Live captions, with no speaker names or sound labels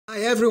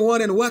Hi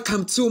everyone and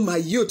welcome to my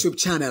YouTube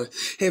channel.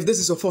 If this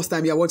is your first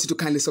time here, I want you to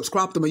kindly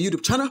subscribe to my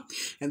YouTube channel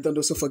and don't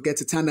also forget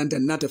to turn on the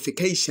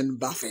notification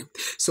button.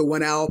 So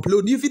when I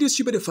upload new videos,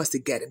 you'll be the first to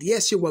get it.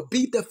 Yes, you will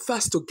be the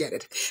first to get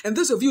it. And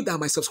those of you that are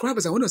my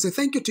subscribers, I want to say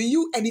thank you to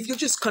you. And if you're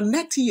just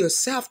connecting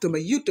yourself to my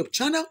YouTube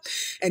channel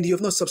and you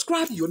have not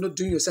subscribed, you're not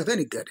doing yourself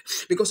any good.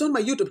 Because on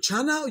my YouTube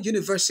channel,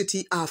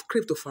 University of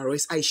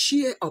CryptoForex, I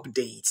share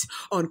updates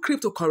on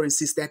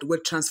cryptocurrencies that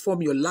will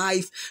transform your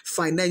life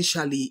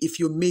financially if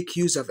you make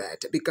use of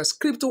it, because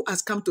crypto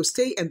has come to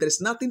stay and there's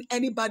nothing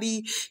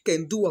anybody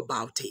can do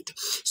about it.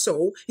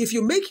 So if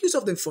you make use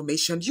of the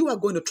information, you are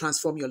going to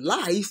transform your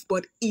life,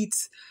 but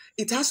it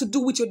has to do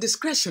with your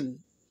discretion,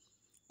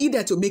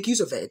 either to make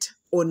use of it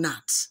or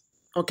not.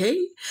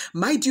 Okay,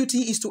 my duty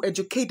is to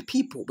educate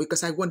people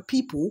because I want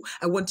people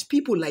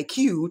like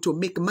you to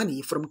make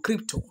money from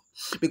crypto,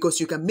 because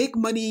you can make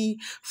money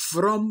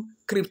from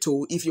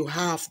crypto if you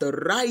have the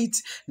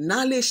right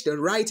knowledge, the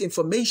right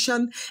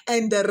information,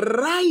 and the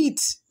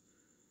right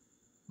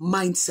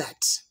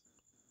mindset,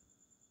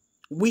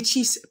 which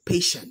is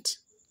patient.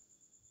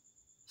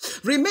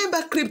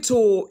 Remember,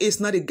 crypto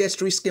is not a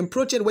get-rich-scheme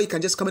project where you can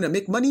just come in and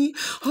make money.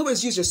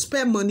 Always use your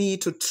spare money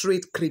to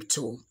trade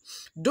crypto.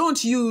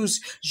 Don't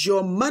use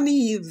your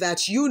money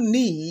that you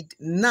need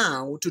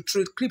now to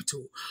trade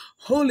crypto.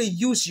 Only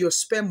use your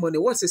spare money.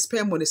 What's a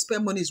spare money? Spare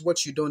money is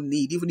what you don't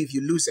need, even if you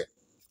lose it.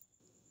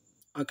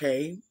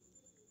 Okay?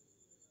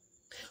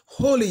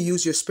 Wholly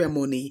use your spare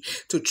money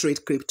to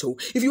trade crypto.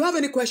 If you have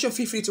any question,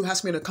 feel free to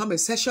ask me in the comment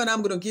section.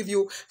 I'm going to give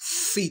you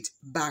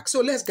feedback.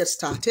 So let's get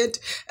started.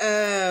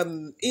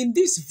 In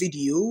this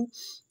video,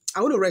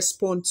 I want to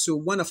respond to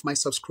one of my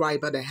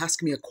subscribers that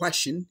asked me a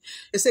question.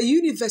 It's a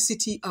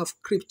University of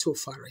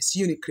CryptoForex,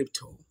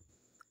 UniCrypto.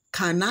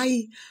 Can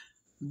I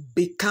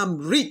become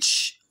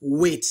rich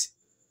with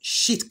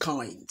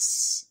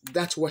shitcoins?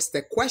 That was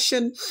the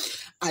question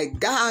I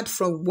got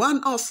from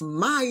one of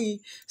my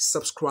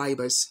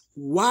subscribers.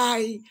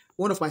 Why?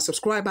 One of my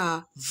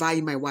subscribers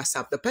via my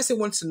WhatsApp. The person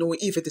wants to know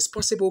if it is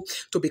possible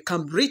to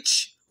become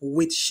rich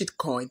with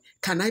shitcoin.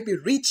 Can I be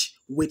rich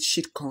with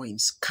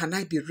shitcoins? Can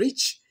I be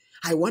rich?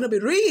 I want to be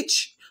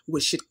rich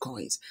with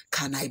shitcoins.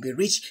 Can I be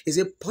rich? Is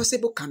it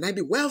possible? Can I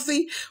be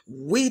wealthy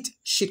with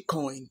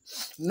shitcoin?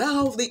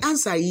 Now, the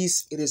answer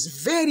is it is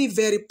very,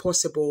 very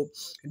possible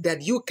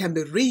that you can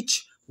be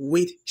rich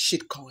with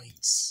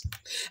shitcoins.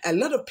 A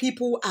lot of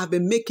people have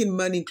been making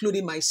money,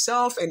 including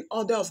myself and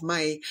other of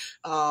my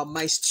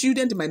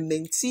students, my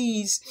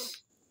mentees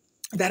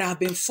that have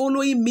been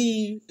following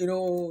me,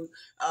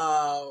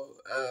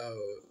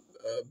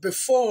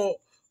 before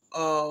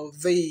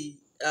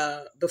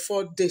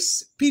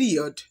this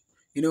period,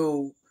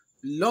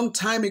 long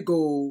time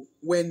ago,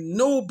 when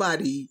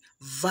nobody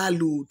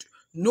valued,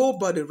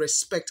 nobody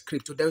respect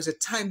crypto. There was a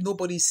time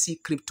nobody see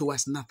crypto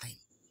as nothing.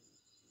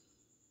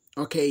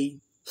 Okay,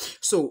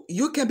 so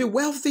you can be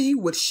wealthy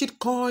with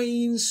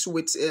shitcoins,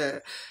 with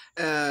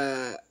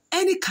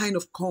any kind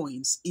of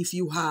coins if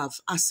you have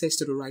access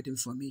to the right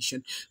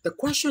information. The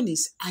question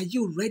is, are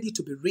you ready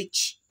to be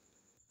rich?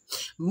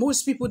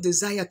 Most people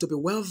desire to be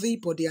wealthy,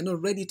 but they are not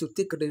ready to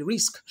take the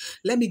risk.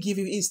 Let me give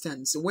you an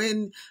instance.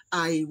 When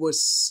I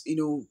was,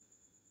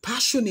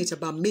 passionate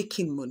about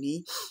making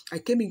money, I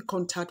came in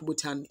contact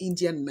with an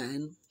Indian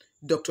man,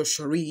 Dr.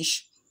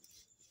 Sharish,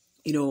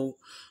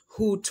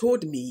 who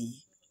told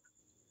me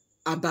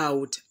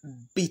about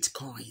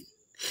Bitcoin.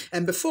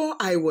 And before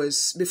I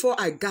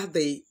got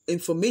the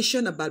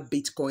information about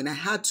Bitcoin, I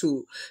had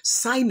to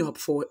sign up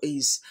for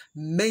his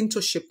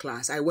mentorship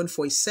class. I went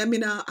for a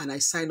seminar and I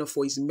signed up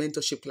for his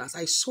mentorship class.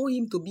 I saw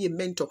him to be a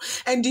mentor.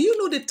 And do you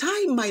know the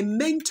time my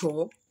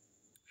mentor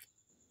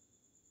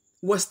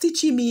was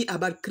teaching me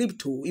about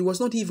crypto, he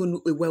was not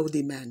even a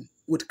wealthy man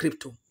with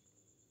crypto.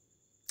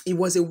 He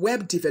was a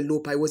web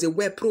developer. He was a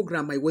web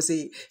programmer. He was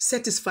a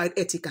certified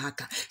ethical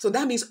hacker. So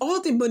that means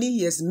all the money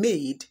he has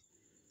made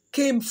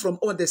came from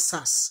other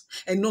SaaS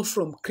and not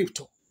from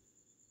crypto.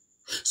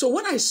 So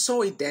when I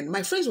saw it then,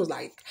 my friends was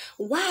like,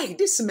 why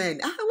this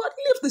man?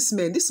 Leave this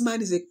man. This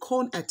man is a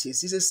con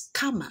artist. He's a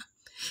scammer.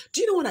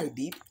 Do you know what I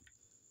did?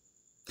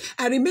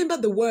 I remember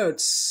the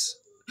words.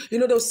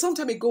 There was some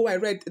time ago I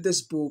read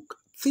this book,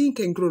 Think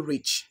and Grow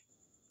Rich.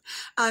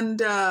 And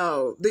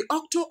the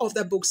author of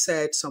that book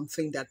said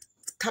something that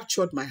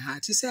captured my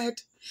heart. He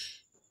said,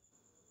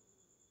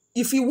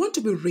 if you want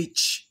to be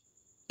rich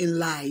in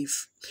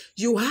life,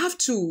 you have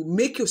to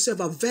make yourself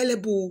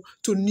available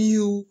to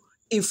new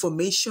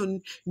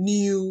information,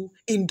 new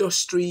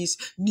industries,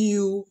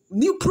 new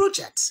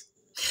projects.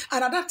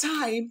 And at that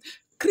time,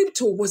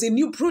 crypto was a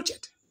new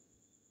project.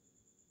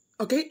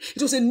 Okay?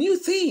 It was a new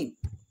thing,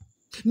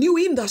 new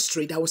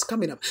industry that was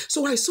coming up.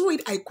 So I saw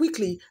it. I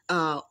quickly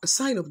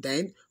signed up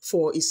then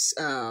for his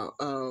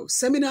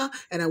seminar,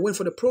 and I went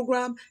for the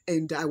program,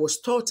 and I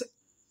was taught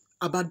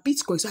about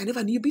Bitcoin. So I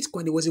never knew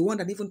Bitcoin. It was the one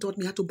that even taught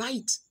me how to buy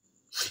it.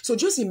 So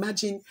just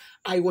imagine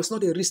I was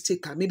not a risk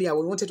taker. Maybe I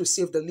wanted to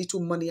save the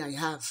little money I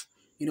have.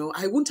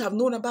 I wouldn't have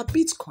known about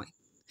Bitcoin.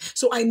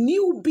 So I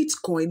knew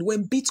Bitcoin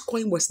when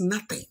Bitcoin was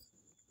nothing.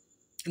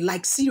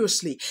 Like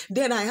seriously.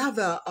 Then I have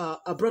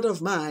a brother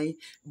of mine,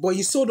 but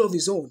he sold off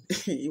his own.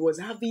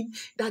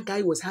 That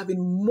guy was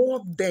having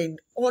more than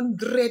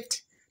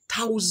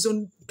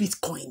 100,000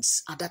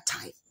 bitcoins at that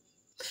time.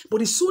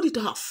 But he sold it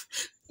off.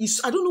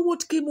 I don't know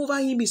what came over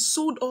him. He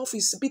sold off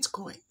his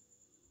bitcoin.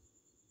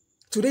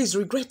 Today he's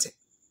regretting.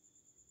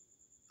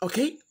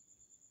 Okay?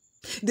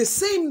 The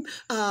same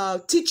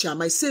teacher,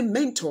 my same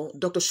mentor,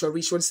 Dr.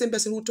 Sharish, was the same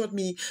person who taught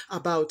me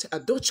about a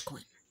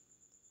Dogecoin.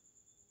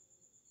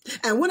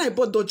 And when I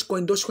bought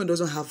Dogecoin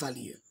doesn't have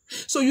value.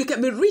 So you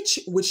can be rich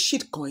with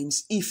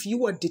shitcoins if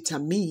you are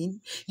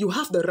determined, you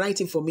have the right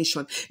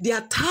information. There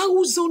are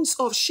thousands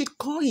of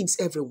shitcoins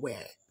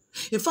everywhere.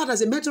 In fact,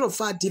 as a matter of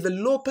fact,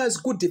 developers,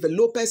 good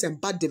developers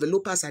and bad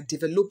developers are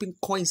developing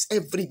coins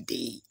every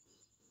day.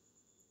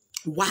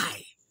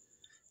 Why?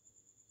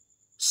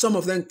 Some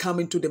of them come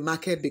into the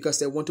market because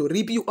they want to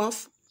rip you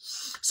off.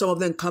 Some of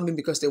them come in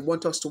because they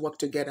want us to work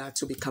together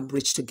to become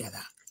rich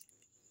together.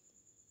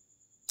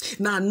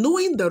 Now,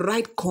 knowing the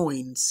right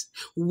coins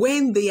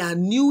when they are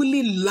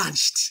newly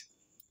launched,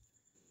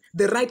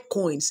 the right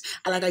coins,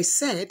 like I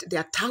said, there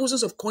are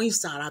thousands of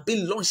coins that are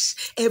being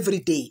launched every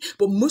day,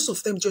 but most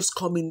of them just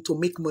come in to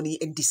make money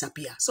and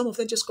disappear. Some of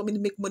them just come in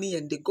to make money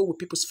and they go with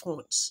people's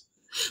funds.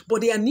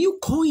 But there are new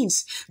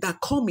coins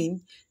that come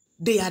in.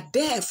 They are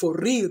there for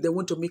real. They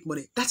want to make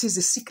money. That is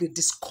the secret,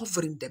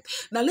 discovering them.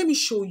 Now, let me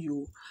show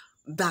you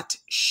that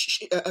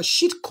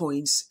shit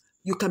coins,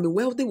 you can be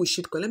wealthy with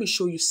shit coin. Let me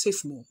show you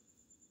SafeMo.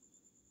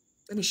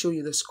 Let me show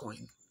you this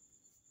coin.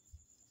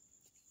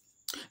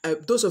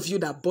 Those of you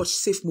that bought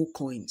SafeMo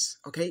coins,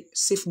 okay?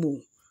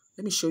 SafeMo.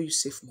 Let me show you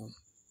SafeMo.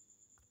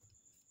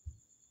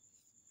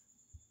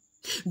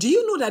 Do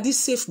you know that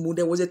this SafeMo,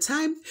 there was a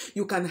time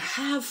you can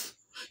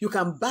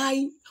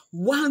buy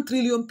 1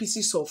 trillion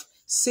pieces of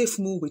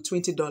SafeMo with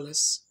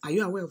 $20. Are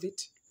you aware of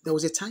it? There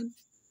was a time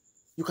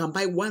you can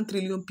buy 1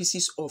 trillion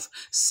pieces of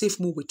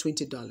SafeMo with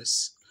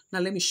 $20.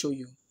 Now let me show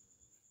you.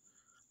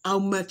 How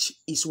much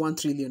is 1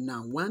 trillion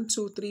now? 1,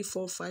 2, 3,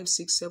 4, 5,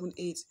 6, 7,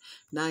 8,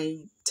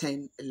 9,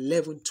 10,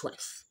 11,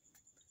 12.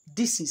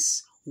 This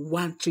is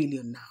 1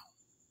 trillion now.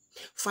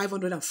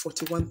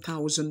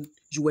 541,000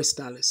 US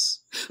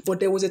dollars. But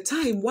there was a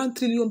time 1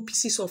 trillion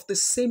pieces of the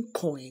same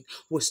coin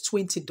was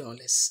 $20,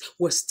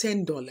 was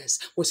 $10,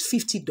 was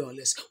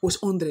 $50, was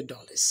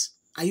 $100.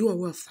 Are you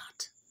aware of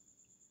that?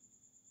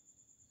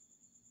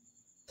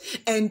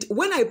 And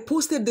when I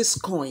posted this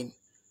coin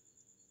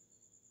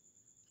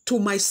to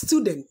my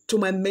student, to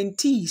my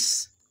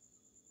mentees,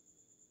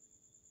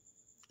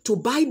 to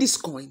buy this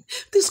coin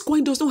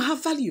does not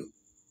have value.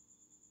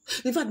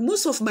 In fact,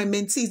 most of my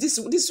mentees, this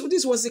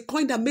was the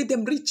coin that made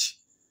them rich.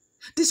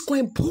 This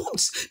coin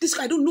pumps.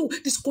 I don't know.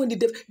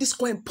 This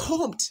coin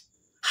pumped.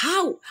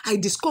 How? I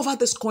discovered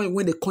this coin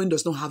when the coin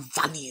does not have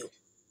value.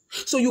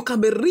 So you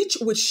can be rich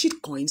with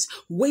shit coins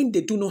when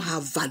they do not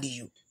have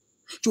value.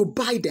 You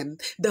buy them.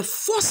 The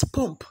first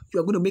pump, you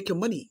are going to make your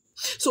money.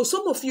 So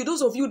some of you,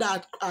 those of you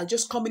that are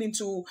just coming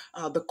into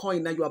the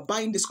coin, now you are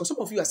buying this coin. Some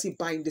of you are still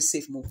buying the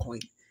SafeMo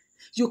coin.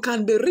 You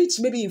can be rich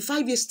maybe in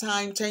 5 years'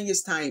 time, 10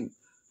 years' time,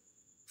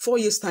 4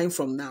 years' time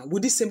from now.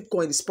 With this same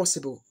coin, it's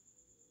possible.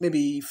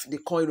 Maybe if the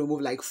coin will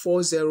move like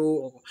 40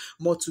 or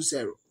more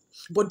 20.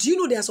 But do you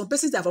know there are some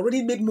persons that have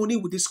already made money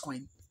with this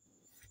coin?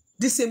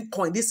 This same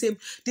coin, this same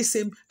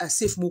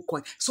SafeMo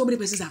coin. So many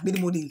persons have made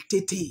money in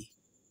Tete.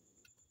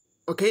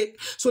 Okay?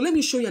 So let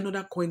me show you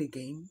another coin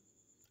again.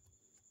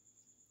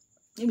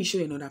 Let me show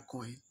you another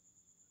coin.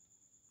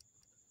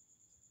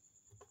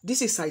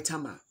 This is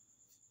Saitama.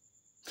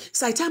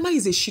 Saitama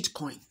is a shit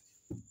coin.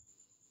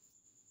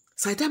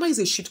 Saitama is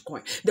a shit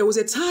coin. There was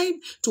a time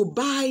to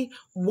buy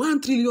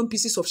 1 trillion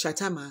pieces of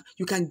Saitama.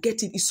 You can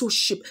get it. It's so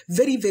cheap.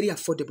 Very, very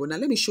affordable. Now,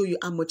 let me show you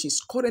how much is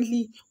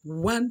currently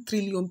 1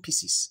 trillion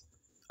pieces.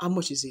 How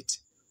much is it?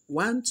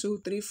 1,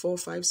 2, 3, 4,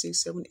 5, 6,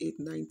 7, 8,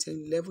 9,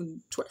 10,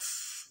 11,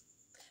 12.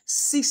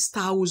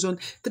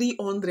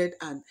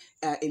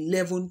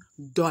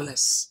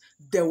 $6,311.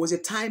 There was a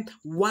time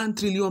 1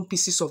 trillion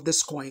pieces of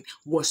this coin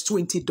was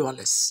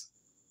 $20.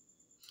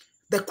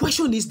 The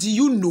question is, do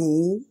you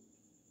know?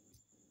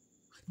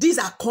 These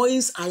are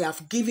coins I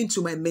have given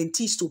to my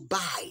mentees to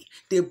buy.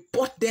 They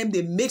bought them.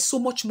 They made so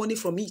much money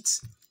from it.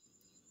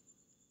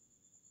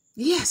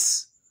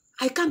 Yes,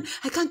 I can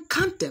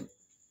count them.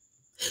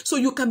 So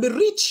you can be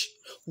rich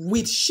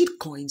with shit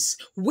coins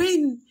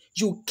when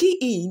you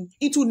key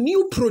into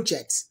new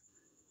projects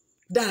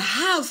that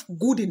have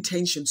good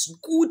intentions,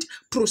 good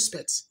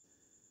prospects.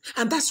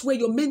 And that's where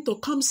your mentor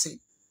comes in.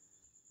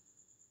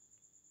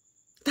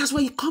 That's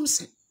where he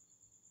comes in.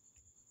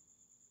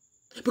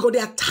 Because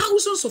there are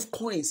thousands of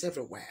coins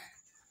everywhere.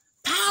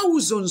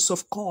 Thousands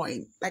of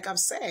coins. Like I've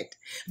said,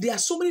 there are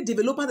so many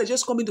developers that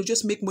just come in to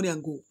just make money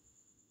and go.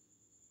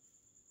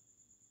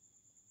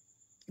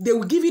 They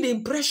will give you the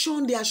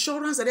impression, the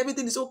assurance that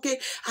everything is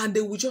okay, and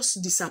they will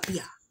just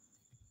disappear.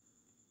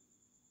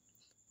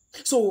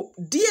 So,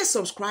 dear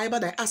subscriber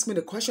that asked me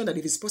the question that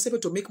if it's possible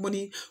to make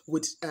money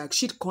with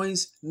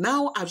shitcoins,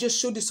 now I've just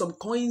showed you some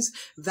coins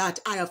that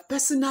I have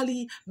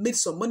personally made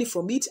some money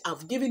from it.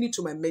 I've given it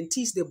to my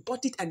mentees. They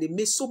bought it and they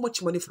made so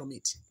much money from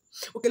it.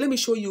 Okay, let me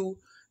show you.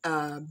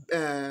 Let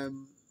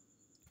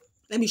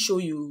me show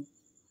you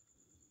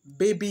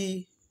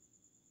baby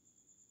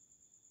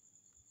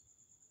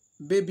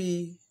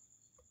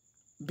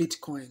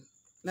Bitcoin.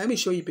 Let me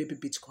show you baby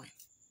Bitcoin.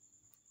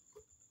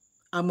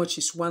 How much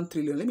is 1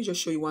 trillion? Let me just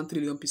show you 1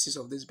 trillion pieces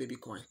of this baby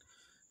coin.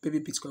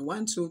 Baby Bitcoin.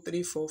 1, 2,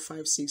 3, 4,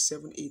 5, 6,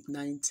 7, 8,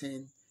 9,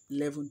 10,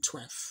 11,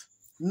 12.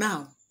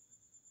 Now,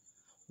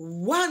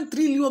 1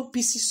 trillion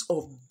pieces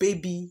of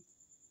baby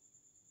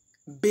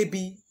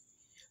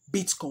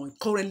Bitcoin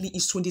currently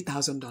is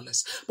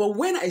 $20,000. But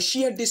when I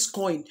share this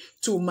coin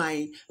to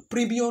my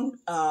premium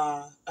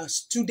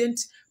student,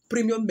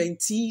 premium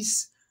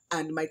mentees,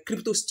 and my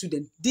crypto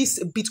student,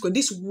 this Bitcoin,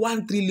 this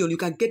 1 trillion, you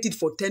can get it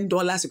for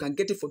 $10, you can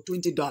get it for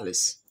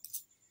 $20.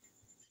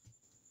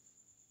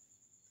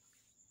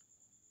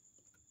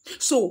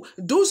 So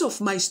those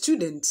of my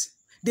students,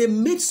 they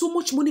made so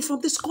much money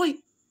from this coin.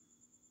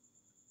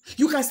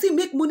 You can still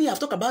make money. I've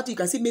talked about it. You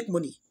can still make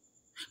money.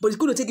 But it's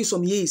going to take you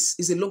some years.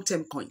 It's a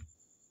long-term coin.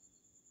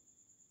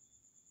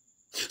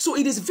 So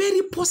it is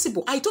very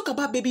possible. I talk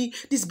about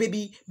this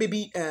baby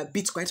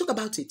Bitcoin. I talk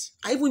about it.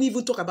 I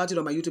even talk about it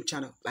on my YouTube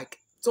channel. Like,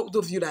 those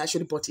of you that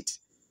actually bought it.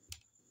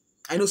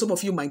 I know some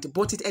of you might have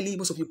bought it early,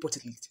 most of you bought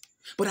it late.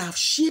 But I have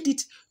shared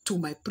it to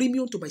my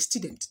premium, to my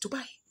student to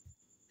buy.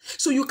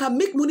 So you can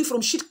make money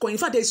from shitcoin. In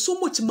fact, there's so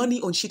much money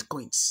on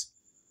shitcoins.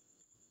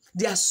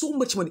 There's so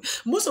much money.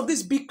 Most of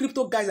these big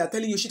crypto guys are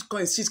telling you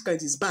shitcoins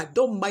is bad.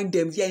 Don't mind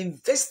them. They are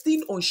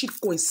investing on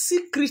shitcoins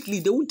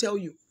secretly. They won't tell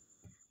you.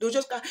 They'll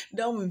just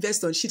don't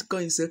invest on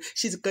shitcoins.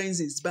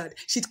 Shitcoins is bad.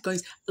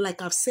 Shitcoins, like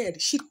I've said,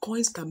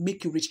 shitcoins can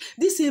make you rich.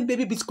 This same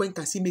baby Bitcoin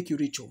can still make you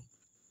rich. Oh.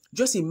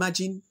 Just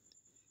imagine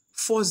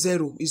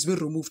 40 is being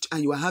removed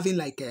and you are having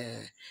like,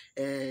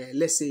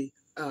 let's say,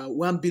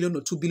 1 billion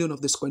or 2 billion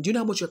of this coin. Do you know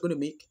how much you're going to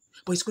make?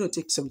 But it's going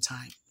to take some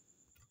time.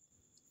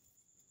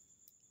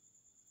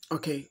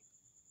 Okay?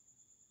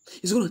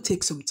 It's going to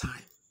take some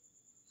time.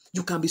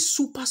 You can be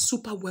super,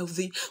 super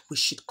wealthy with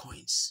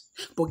shitcoins.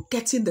 But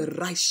getting the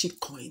right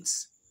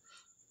shitcoins.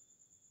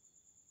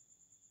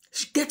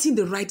 Getting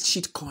the right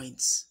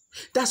shitcoins.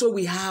 That's why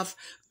we have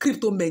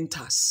crypto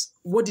mentors.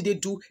 What did they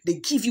do? They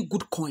give you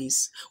good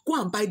coins.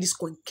 Go and buy this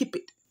coin. Keep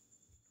it.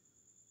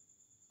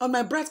 On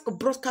my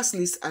broadcast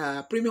list,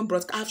 premium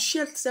broadcast, I've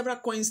shared several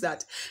coins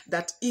that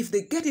if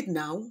they get it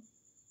now,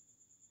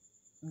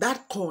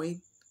 that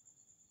coin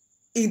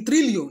in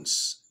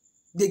trillions,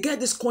 they get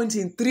this coins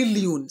in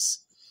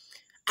trillions,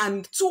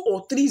 and 2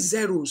 or 3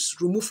 zeros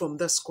removed from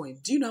this coin.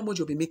 Do you know how much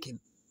you'll be making?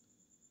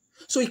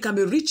 So you can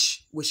be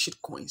rich with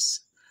shitcoins.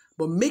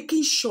 But make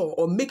sure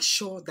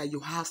that you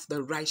have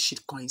the right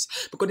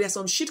shitcoins. Because there are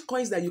some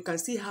shitcoins that you can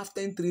still have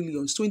 10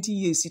 trillions, 20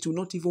 years, it will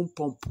not even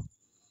pump.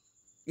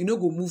 You know,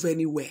 go move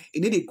anywhere.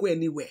 It need to go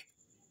anywhere.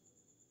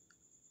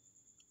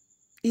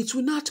 It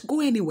will not go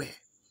anywhere.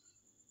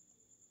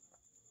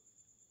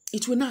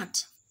 It will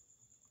not.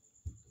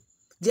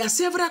 There are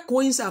several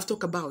coins I've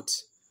talked about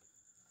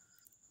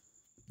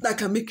that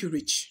can make you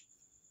rich.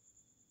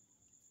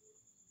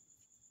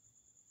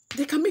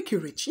 They can make you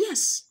rich,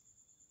 yes.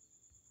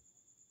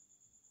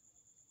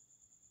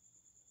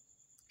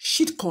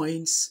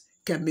 Shitcoins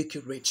can make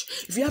you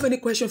rich. If you have any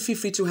question, feel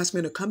free to ask me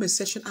in the comment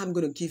section. I'm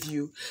going to give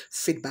you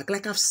feedback.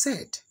 Like I've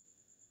said,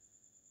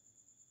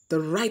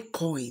 the right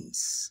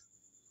coins,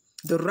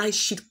 the right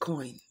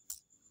shitcoin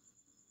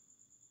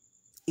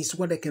is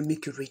what that can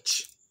make you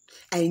rich.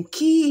 And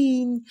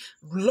keen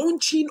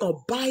launching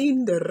or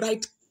buying the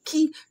right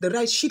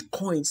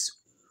shitcoins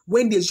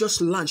when they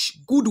just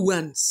launch, good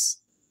ones,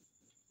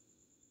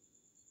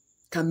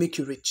 can make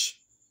you rich.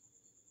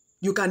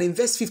 You can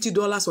invest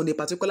 $50 on a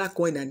particular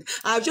coin. And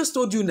I've just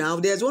told you now,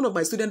 there's one of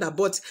my students that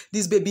bought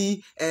this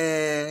baby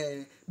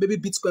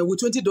Bitcoin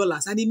with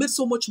 $20 and he made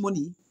so much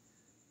money.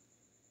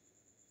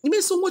 He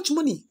made so much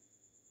money.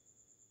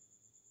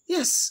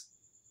 Yes,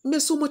 he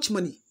made so much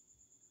money.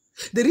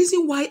 The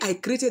reason why I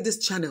created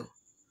this channel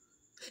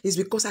is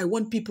because I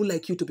want people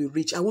like you to be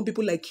rich. I want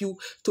people like you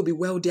to be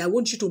wealthy. I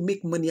want you to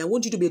make money. I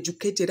want you to be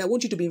educated. I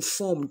want you to be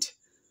informed.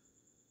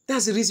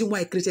 That's the reason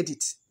why I created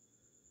it.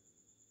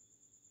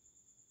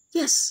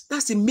 Yes,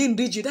 that's the main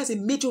reason. That's a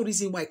major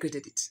reason why I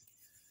created it.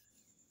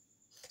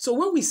 So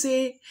when we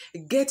say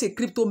get a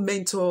crypto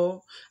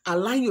mentor,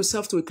 align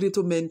yourself to a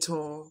crypto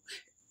mentor,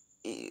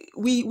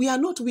 we are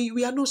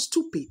not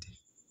stupid.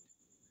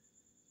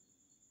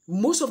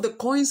 Most of the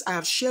coins I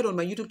have shared on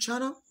my YouTube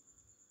channel,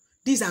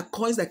 these are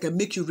coins that can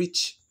make you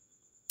rich.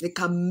 They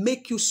can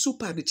make you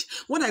super rich.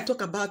 When I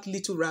talk about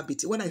Little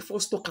Rabbit, when I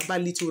first talk about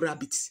Little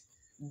Rabbit,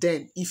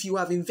 then if you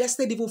have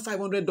invested even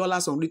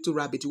 $500 on Little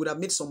Rabbit, you would have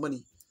made some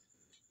money.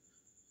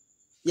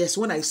 Yes,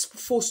 when I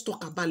first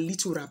talk about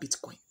Little Rabbit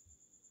coin,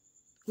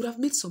 would have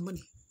made some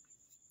money.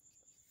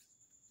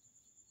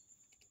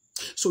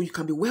 So you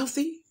can be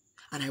wealthy,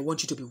 and I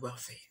want you to be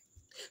wealthy.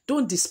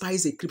 Don't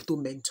despise a crypto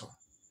mentor.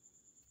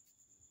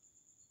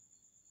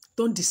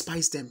 Don't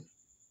despise them.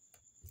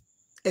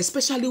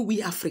 Especially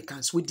we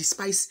Africans, we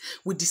despise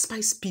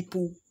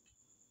people.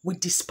 We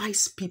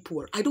despise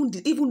people. I don't,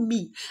 even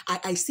me,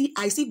 I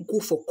see go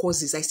for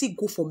courses. I see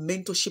go for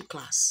mentorship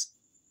class.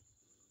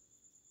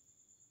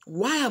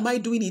 Why am I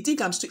doing it?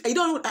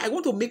 I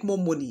want to make more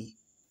money.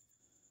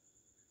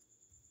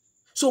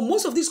 So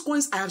most of these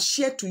coins I have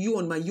shared to you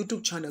on my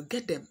YouTube channel,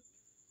 get them.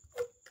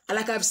 And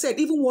like I've said,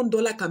 even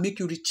 $1 can make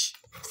you rich.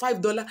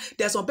 $5.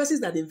 There are some persons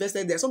that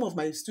invested. There are some of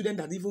my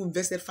students that even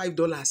invested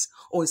 $5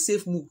 on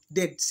Safe Move.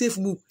 Then Safe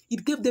Move,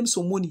 it gave them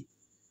some money.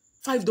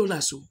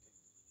 $5. So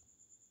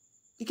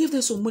it gave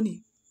them some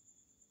money.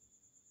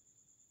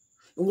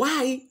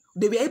 Why?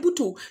 They were able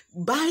to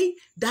buy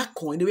that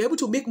coin. They were able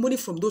to make money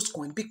from those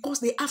coins because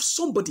they have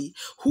somebody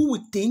who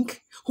would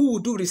think, who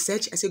would do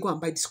research and say, go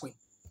and buy this coin.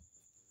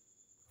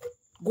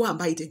 Go and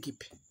buy it and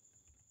keep.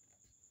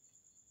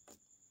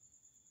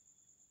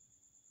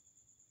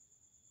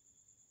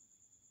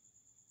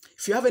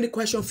 If you have any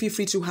question, feel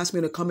free to ask me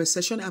in the comment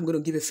section. I'm going to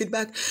give you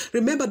feedback.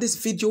 Remember, this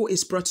video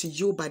is brought to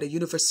you by the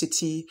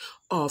University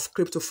of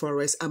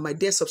CryptoForex. And my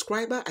dear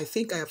subscriber, I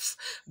think I have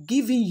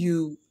given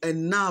you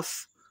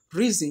enough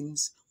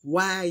reasons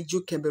why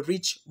you can be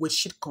rich with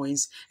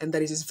shitcoins, and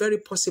that it is very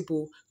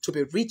possible to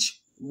be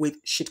rich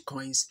with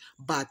shitcoins.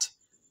 But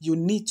you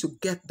need to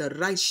get the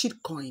right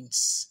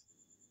shitcoins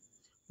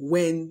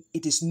when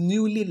it is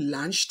newly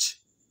launched,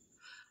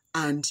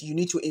 and you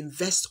need to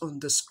invest on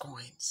those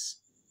coins.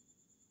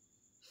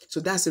 So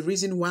that's the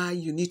reason why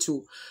you need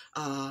to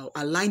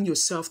align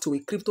yourself to a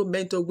crypto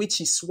mentor, which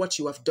is what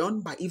you have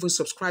done by even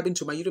subscribing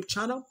to my YouTube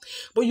channel.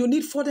 But you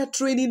need further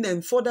training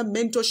and further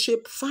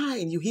mentorship.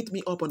 Fine, you hit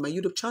me up on my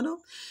YouTube channel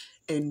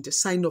and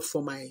sign up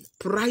for my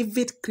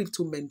private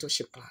crypto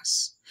mentorship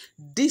class.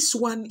 This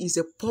one is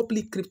a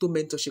public crypto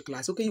mentorship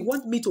class. Okay, you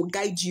want me to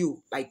guide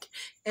you. Like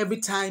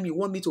every time you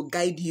want me to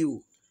guide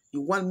you.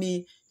 You want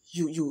me...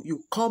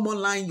 You come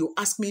online, you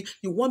ask me,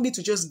 you want me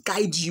to just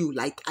guide you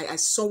like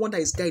as someone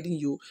that is guiding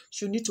you.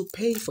 You need to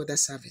pay for that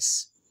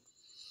service.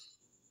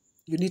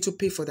 You need to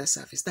pay for that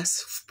service.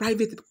 That's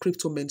private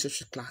crypto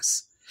mentorship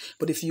class.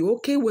 But if you're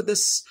okay with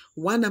this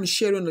one I'm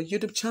sharing on the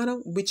YouTube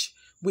channel, which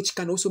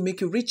can also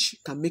make you rich,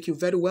 can make you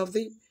very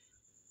wealthy,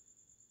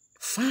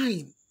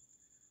 fine.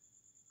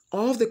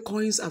 All of the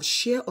coins I've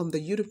shared on the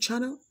YouTube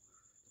channel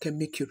can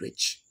make you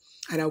rich.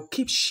 And I'll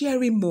keep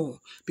sharing more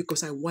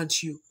because I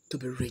want you to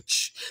be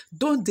rich.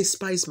 Don't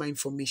despise my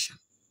information.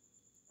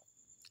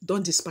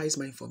 Don't despise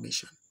my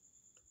information.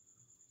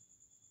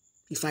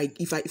 If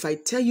I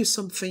tell you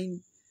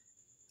something,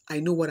 I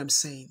know what I'm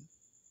saying.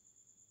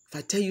 If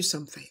I tell you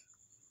something,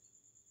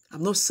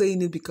 I'm not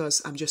saying it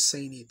because I'm just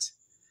saying it.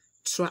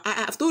 So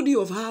I've told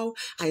you of how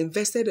I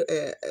invested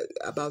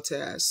about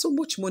so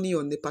much money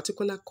on a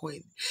particular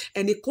coin,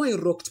 and the coin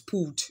rocked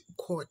pulled.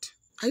 God,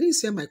 I didn't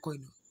sell my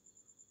coin.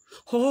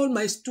 All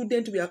my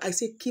students, I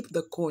say, keep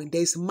the coin.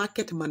 There is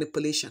market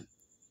manipulation.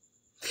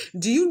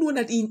 Do you know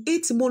that in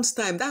 8 months'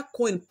 time, that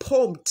coin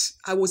pumped?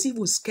 I was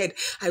even scared.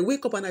 I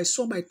wake up and I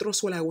saw my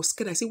trust while I was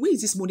scared. I said, where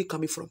is this money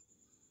coming from?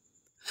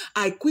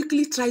 I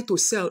quickly tried to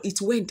sell.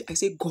 It went. I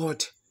said,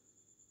 God.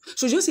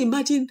 So just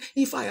imagine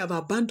if I have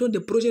abandoned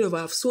the project, or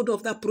I have sold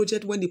off that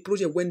project when the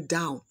project went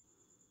down.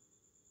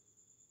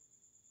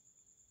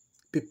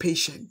 Be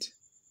patient.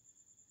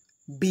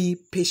 Be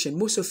patient.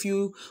 Most of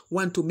you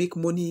want to make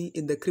money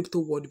in the crypto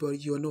world, but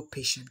you are not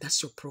patient.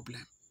 That's your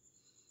problem.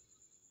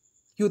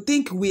 You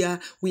think we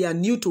are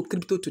new to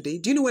crypto today.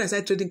 Do you know when I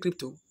started trading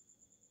crypto?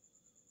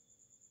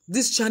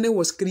 This channel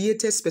was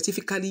created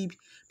specifically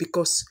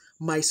because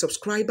my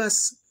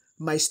subscribers,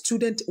 my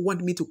students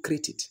want me to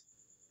create it.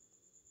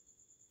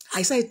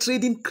 I started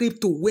trading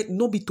crypto, wait,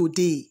 not be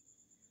today.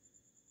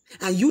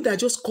 And you that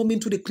just come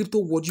into the crypto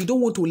world, you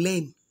don't want to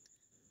learn.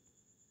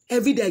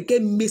 Every day I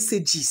get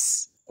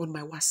messages on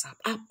my WhatsApp.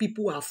 How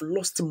people have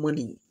lost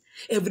money.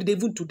 Every day,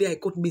 even today, I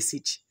got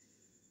message.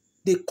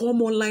 They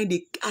come online,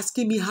 they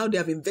asking me how they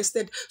have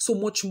invested so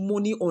much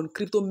money on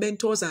crypto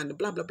mentors and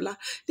blah, blah, blah.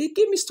 They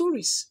give me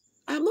stories.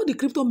 I am not the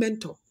crypto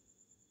mentor.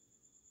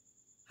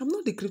 I'm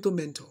not the crypto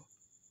mentor.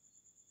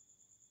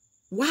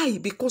 Why?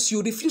 Because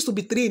you refuse to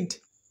be trained.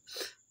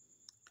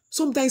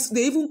 Sometimes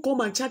they even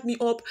come and chat me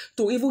up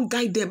to even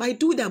guide them. I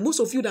do that. Most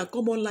of you that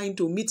come online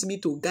to meet me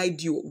to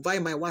guide you via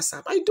my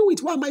WhatsApp, I do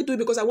it. Why am I doing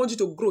it? Because I want you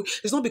to grow.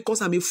 It's not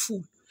because I'm a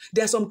fool.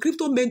 There are some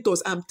crypto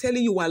mentors, I'm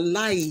telling you, are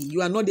lying.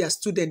 You are not their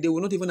student. They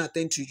will not even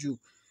attend to you.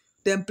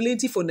 There are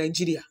plenty for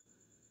Nigeria.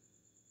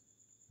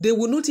 They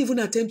will not even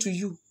attend to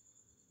you.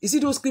 You see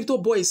those crypto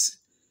boys?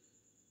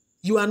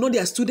 You are not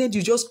their student.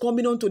 You just come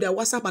in onto their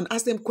WhatsApp and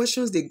ask them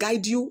questions. They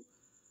guide you.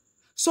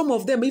 Some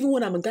of them, even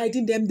when I'm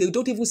guiding them, they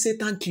don't even say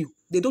thank you.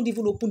 They don't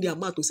even open their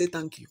mouth to say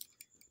thank you.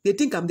 They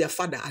think I'm their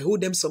father. I owe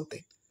them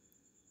something.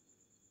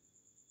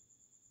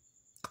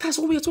 That's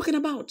what we are talking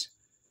about.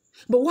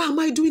 But why am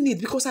I doing it?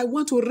 Because I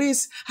want to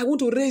raise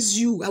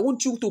you. I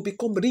want you to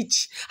become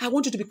rich. I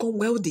want you to become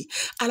wealthy.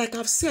 And like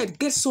I've said,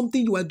 get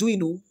something you are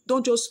doing. Oh.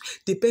 Don't just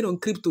depend on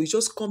crypto. You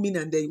just come in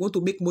and then you want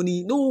to make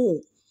money. No.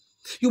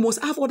 You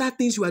must have other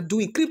things you are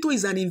doing. Crypto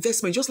is an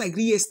investment, just like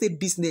real estate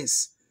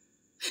business.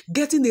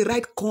 Getting the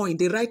right coin,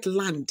 the right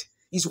land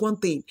is one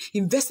thing.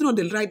 Investing on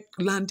the right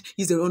land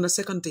is on a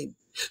second thing.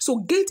 So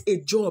get a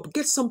job,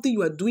 get something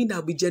you are doing that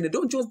will be genuine.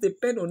 Don't just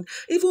depend on,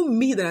 even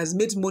me that has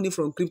made money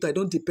from crypto, I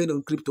don't depend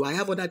on crypto. I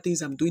have other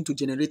things I'm doing to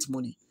generate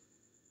money.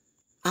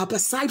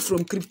 Aside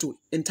from crypto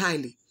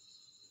entirely.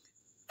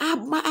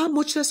 How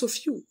much less of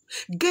you?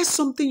 Get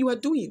something you are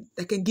doing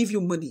that can give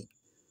you money,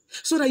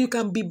 so that you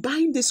can be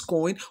buying this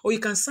coin, or you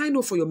can sign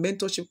up for your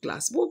mentorship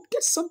class. Well,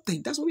 get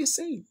something. That's what we're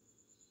saying.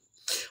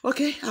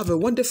 Okay, have a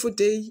wonderful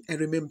day and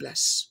remain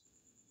blessed.